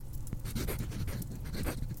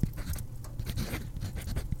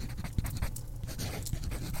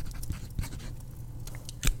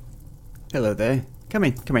Hello there. Come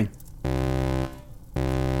in, come in.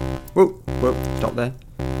 Whoa, stop there.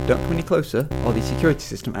 Don't come any closer or the security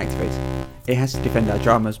system activates. It has to defend our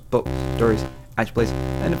dramas, books, stories, edge plays,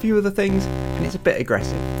 and a few other things, and it's a bit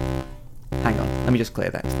aggressive. Hang on, let me just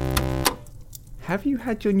clear that. Have you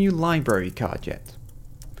had your new library card yet?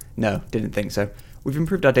 No, didn't think so. We've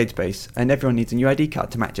improved our database, and everyone needs a new ID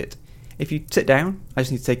card to match it. If you sit down, I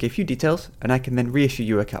just need to take a few details, and I can then reissue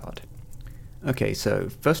you a card. Okay, so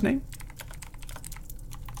first name?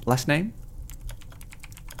 Last name?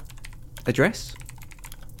 Address?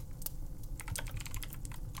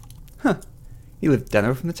 Huh, you live down the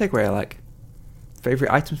road from the takeaway I like.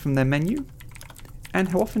 Favourite items from their menu? And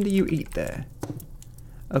how often do you eat there?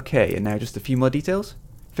 Okay, and now just a few more details.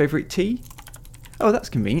 Favourite tea? Oh, that's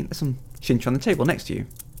convenient, there's some Shincha on the table next to you.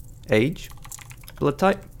 Age? Blood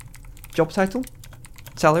type? Job title?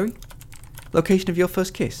 Salary? Location of your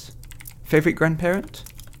first kiss? Favourite grandparent?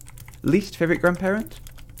 Least favourite grandparent?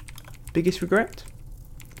 Biggest regret?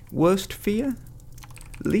 Worst fear?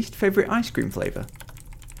 Least favourite ice cream flavour?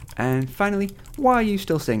 And finally, why are you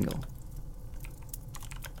still single?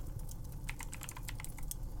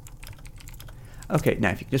 Okay, now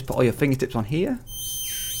if you can just put all your fingertips on here,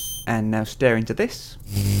 and now stare into this,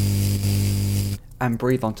 and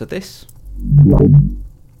breathe onto this,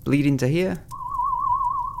 bleed into here,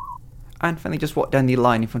 and finally just walk down the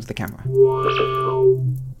line in front of the camera.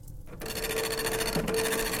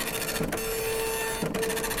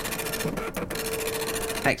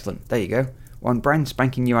 Excellent, there you go. One brand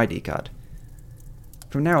spanking new ID card.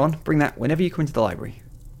 From now on, bring that whenever you come into the library.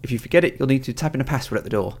 If you forget it, you'll need to type in a password at the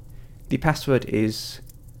door. The password is,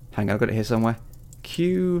 hang on, I've got it here somewhere,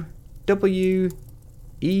 QWERTY.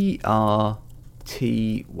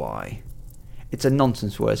 It's a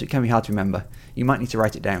nonsense word, so it can be hard to remember. You might need to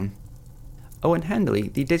write it down. Oh, and handily,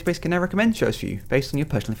 the database can now recommend shows for you based on your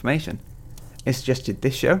personal information. It suggested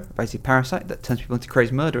this show about a parasite that turns people into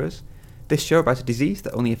crazed murderers, this show about a disease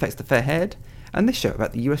that only affects the fair-haired, and this show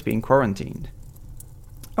about the US being quarantined.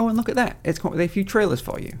 Oh, and look at that, it's come up with a few trailers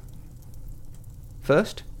for you.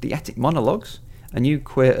 First, The Attic Monologues, a new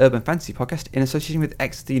queer urban fantasy podcast in association with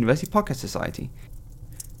Exeter University Podcast Society.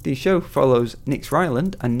 The show follows Nix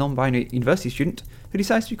Ryland, a non-binary university student who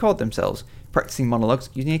decides to record themselves practicing monologues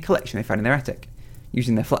using a collection they found in their attic.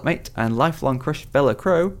 Using their flatmate and lifelong crush Bella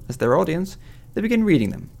Crow as their audience, they begin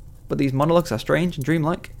reading them. But these monologues are strange and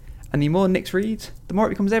dreamlike, and the more Nix reads, the more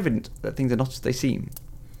it becomes evident that things are not as they seem.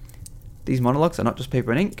 These monologues are not just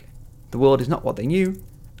paper and ink, the world is not what they knew,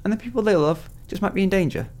 and the people they love just might be in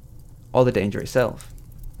danger, or the danger itself.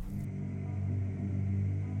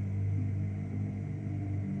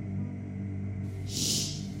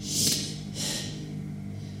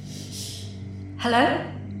 Hello?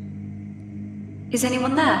 Is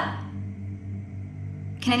anyone there?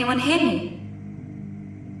 Can anyone hear me?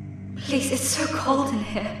 Please, it's so cold in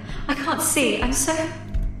here. I can't see. I'm so...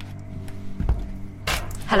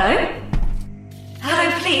 Hello?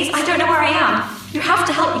 Hello, please. I don't know where I am. You have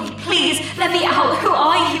to help me. Please, let me out. Who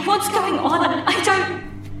are you? What's going on? I don't know.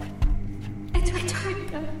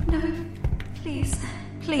 No. Please.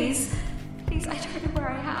 Please, I don't know where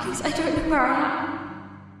I am. Please, I don't know where I am.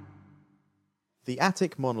 The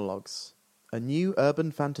Attic Monologues, a new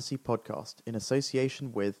urban fantasy podcast in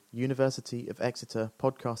association with University of Exeter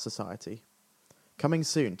Podcast Society. Coming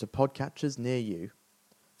soon to podcatchers near you.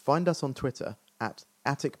 Find us on Twitter at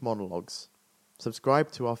Attic Monologues.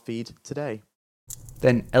 Subscribe to our feed today.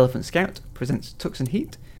 Then Elephant Scout presents Tux and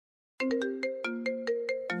Heat.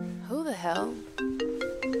 Who the hell?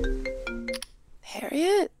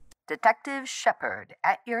 Harriet? Detective Shepard,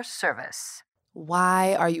 at your service.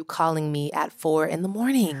 Why are you calling me at 4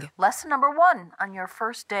 a.m? Lesson number 1 on your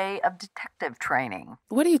first day of detective training.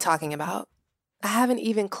 What are you talking about? I haven't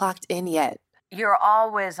even clocked in yet. You're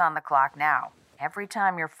always on the clock now. Every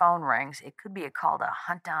time your phone rings, it could be a call to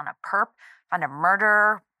hunt down a perp, find a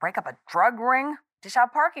murderer, break up a drug ring, dish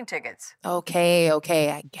out parking tickets. Okay,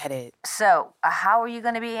 I get it. So, how are you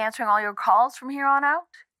going to be answering all your calls from here on out?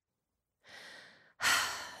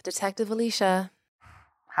 Detective Alicia.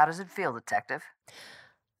 How does it feel, Detective?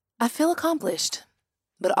 I feel accomplished,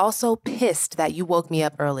 but also pissed that you woke me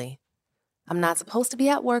up early. I'm not supposed to be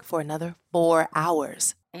at work for another 4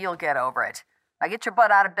 hours. You'll get over it. Now get your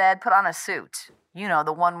butt out of bed, put on a suit. You know,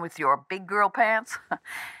 the one with your big girl pants.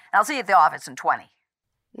 I'll see you at the office in 20.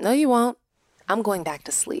 No, you won't. I'm going back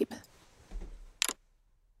to sleep.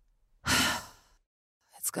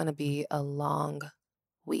 It's gonna be a long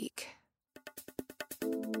week.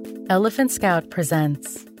 Elephant Scout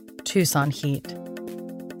presents Tucson Heat,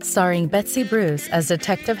 starring Betsy Bruce as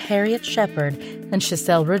Detective Harriet Shepard and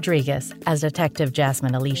Giselle Rodriguez as Detective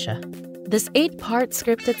Jasmine Alicia. This 8-part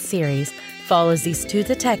scripted series follows these two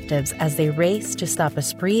detectives as they race to stop a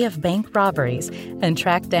spree of bank robberies and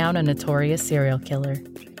track down a notorious serial killer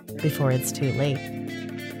before it's too late.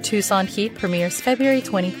 Tucson Heat premieres February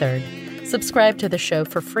 23rd. Subscribe to the show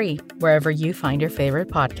for free wherever you find your favorite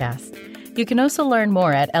podcast. You can also learn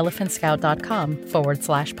more at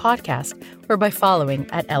elephantscout.com/podcast or by following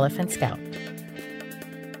at Elephant Scout.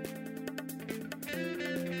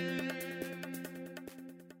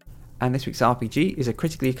 And this week's RPG is a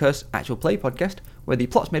critically accursed actual play podcast where the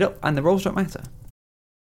plot's made up and the roles don't matter.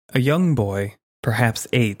 A young boy, perhaps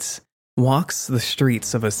 8, walks the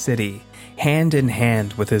streets of a city hand in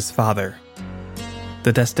hand with his father.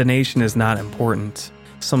 The destination is not important,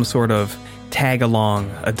 some sort of tag-along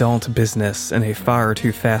adult business in a far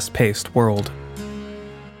too fast-paced world.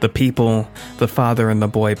 The people the father and the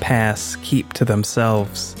boy pass keep to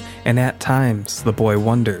themselves, and at times the boy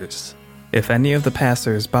wonders if any of the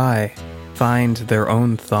passers-by find their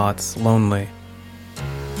own thoughts lonely.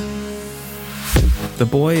 The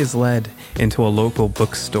boy is led into a local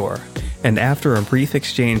bookstore, and after a brief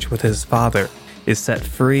exchange with his father, is set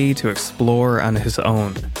free to explore on his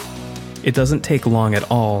own. It doesn't take long at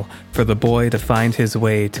all for the boy to find his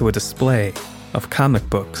way to a display of comic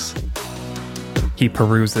books. He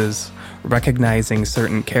peruses, recognizing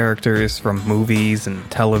certain characters from movies and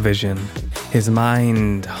television, his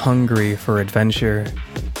mind hungry for adventure,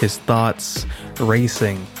 his thoughts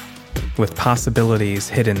racing, with possibilities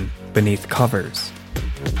hidden beneath covers.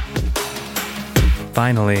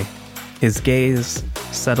 Finally, his gaze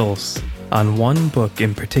settles on one book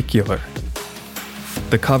in particular.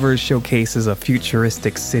 The cover showcases a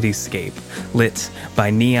futuristic cityscape lit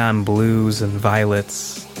by neon blues and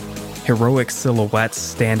violets. Heroic silhouettes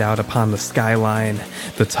stand out upon the skyline.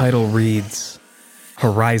 The title reads,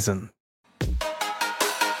 Horizon.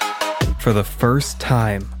 For the first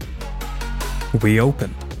time, we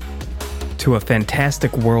open to a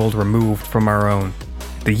fantastic world removed from our own.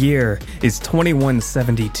 The year is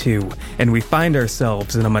 2172, and we find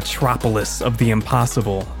ourselves in a metropolis of the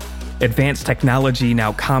impossible. Advanced technology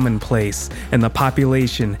now commonplace, and the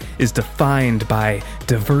population is defined by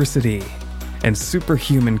diversity and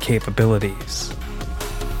superhuman capabilities.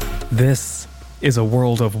 This is a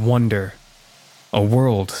world of wonder, a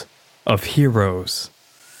world of heroes.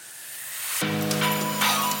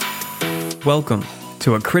 Welcome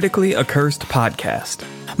to a critically accursed podcast.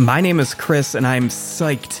 My name is Chris, and I'm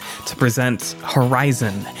psyched to present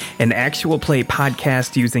Horizon, an actual play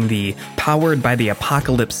podcast using the Powered by the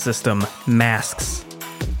Apocalypse system, Masks.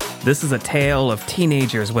 This is a tale of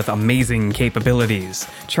teenagers with amazing capabilities,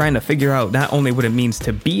 trying to figure out not only what it means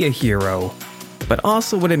to be a hero, but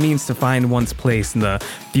also what it means to find one's place in the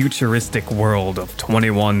futuristic world of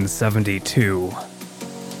 2172.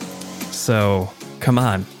 So, come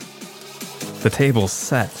on. The table's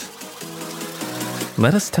set.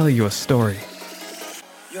 Let us tell you a story.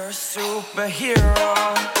 You're a superhero.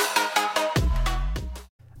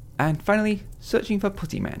 And finally, searching for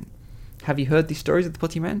Putty Man. Have you heard the stories of the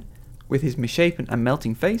Putty Man? With his misshapen and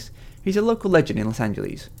melting face, he's a local legend in Los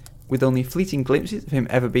Angeles. With only fleeting glimpses of him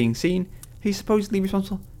ever being seen, he's supposedly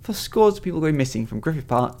responsible for scores of people going missing from Griffith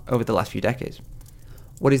Park over the last few decades.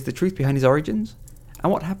 What is the truth behind his origins?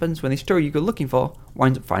 And what happens when the story you go looking for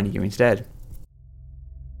winds up finding you instead?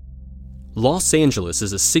 Los Angeles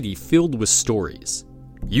is a city filled with stories.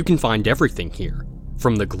 You can find everything here,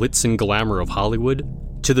 from the glitz and glamour of Hollywood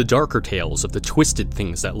to the darker tales of the twisted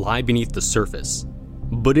things that lie beneath the surface.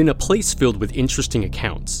 But in a place filled with interesting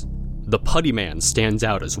accounts, the Putty Man stands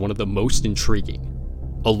out as one of the most intriguing.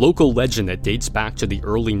 A local legend that dates back to the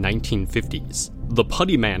early 1950s, the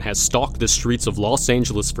Putty Man has stalked the streets of Los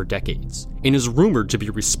Angeles for decades and is rumored to be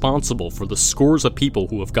responsible for the scores of people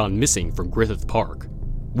who have gone missing from Griffith Park.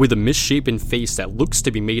 With a misshapen face that looks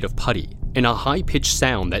to be made of putty and a high-pitched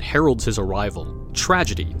sound that heralds his arrival,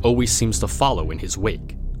 tragedy always seems to follow in his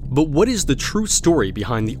wake. But what is the true story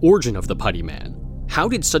behind the origin of the Putty Man? How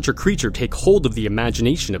did such a creature take hold of the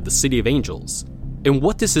imagination of the City of Angels? And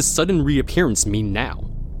what does his sudden reappearance mean now?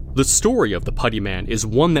 The story of the Putty Man is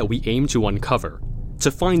one that we aim to uncover, to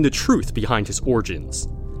find the truth behind his origins,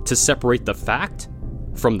 to separate the fact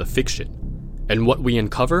from the fiction. And what we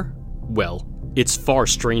uncover? Well, it's far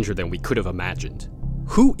stranger than we could have imagined.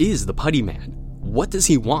 Who is the Putty Man? What does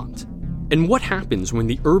he want? And what happens when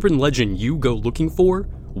the urban legend you go looking for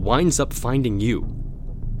winds up finding you?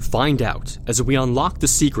 Find out as we unlock the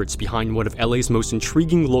secrets behind one of LA's most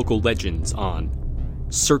intriguing local legends on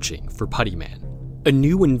Searching for Putty Man, a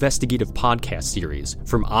new investigative podcast series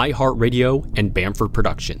from iHeartRadio and Bamford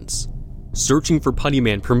Productions. Searching for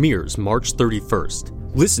Puttyman premieres March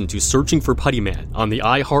 31st. Listen to Searching for Puttyman on the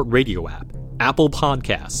iHeartRadio app, Apple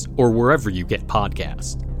Podcasts, or wherever you get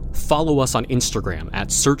podcasts. Follow us on Instagram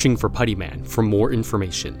at Searching for Puttyman for more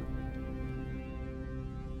information.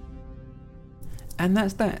 And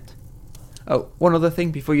that's that. Oh, one other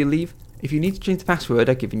thing before you leave. If you need to change the password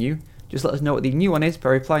I've given you, just let us know what the new one is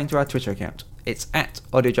by replying to our Twitter account. It's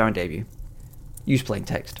 @AudioDramaDebut. Use plain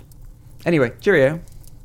text. Anyway, cheerio.